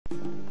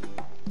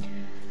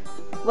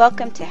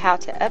Welcome to How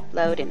to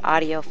Upload an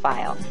Audio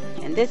File.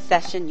 In this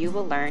session you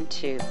will learn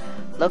to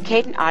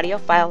locate an audio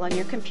file on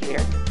your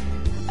computer,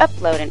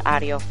 upload an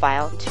audio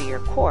file to your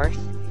course,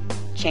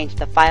 change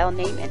the file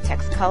name and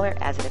text color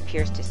as it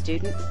appears to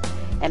students,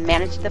 and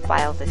manage the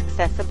file's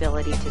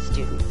accessibility to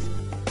students.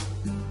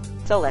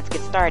 So let's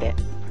get started.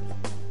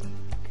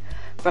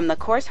 From the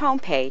course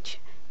homepage,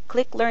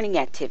 click Learning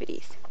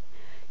Activities.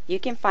 You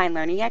can find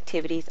Learning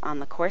Activities on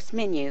the course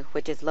menu,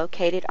 which is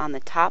located on the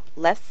top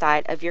left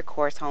side of your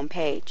course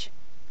homepage.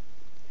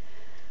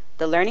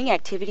 The Learning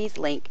Activities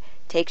link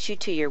takes you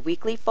to your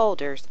weekly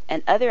folders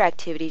and other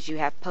activities you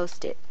have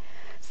posted.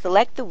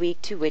 Select the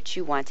week to which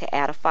you want to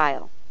add a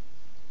file.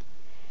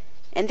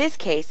 In this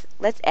case,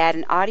 let's add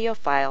an audio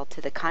file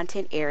to the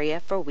content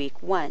area for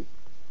week 1.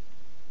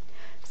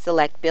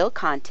 Select Build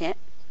Content,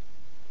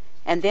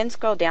 and then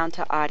scroll down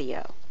to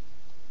Audio.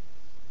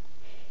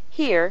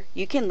 Here,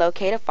 you can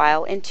locate a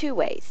file in 2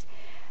 ways.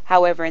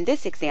 However, in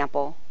this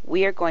example,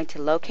 we are going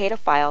to locate a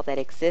file that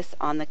exists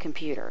on the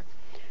computer.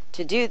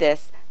 To do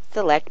this,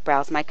 select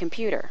Browse My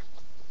Computer.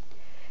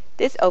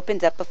 This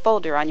opens up a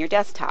folder on your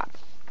desktop.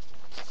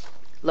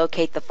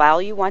 Locate the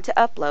file you want to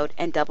upload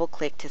and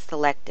double-click to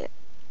select it.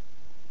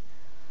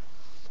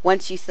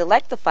 Once you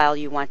select the file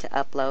you want to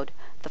upload,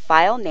 the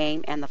file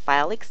name and the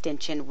file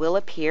extension will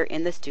appear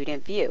in the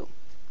student view.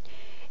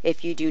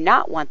 If you do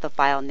not want the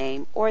file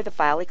name or the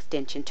file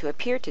extension to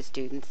appear to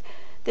students,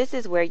 this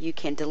is where you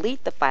can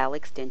delete the file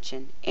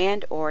extension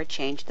and/or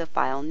change the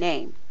file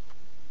name.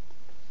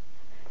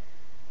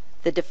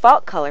 The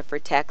default color for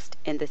text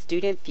in the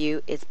student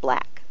view is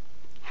black.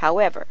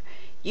 However,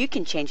 you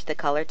can change the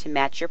color to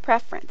match your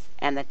preference,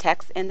 and the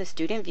text in the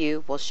student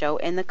view will show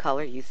in the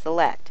color you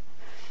select.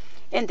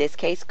 In this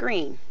case,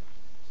 green.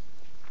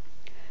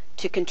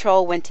 To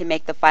control when to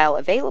make the file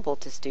available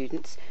to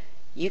students,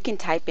 you can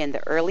type in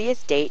the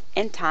earliest date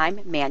and time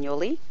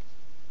manually,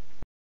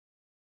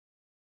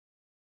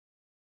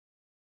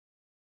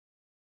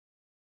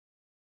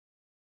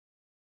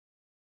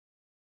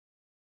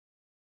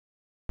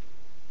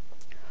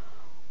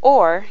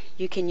 or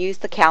you can use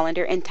the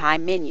calendar and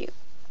time menu.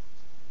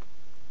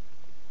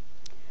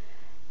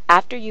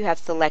 After you have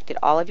selected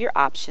all of your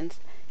options,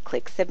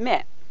 click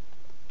Submit.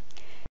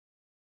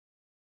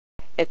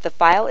 If the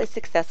file is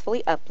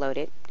successfully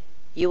uploaded,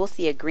 you will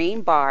see a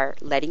green bar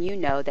letting you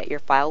know that your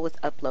file was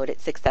uploaded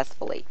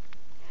successfully.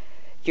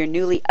 Your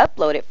newly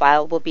uploaded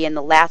file will be in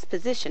the last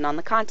position on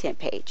the content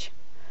page.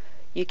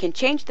 You can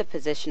change the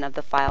position of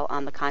the file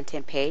on the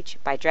content page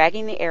by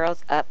dragging the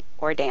arrows up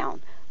or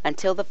down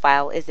until the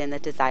file is in the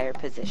desired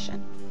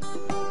position.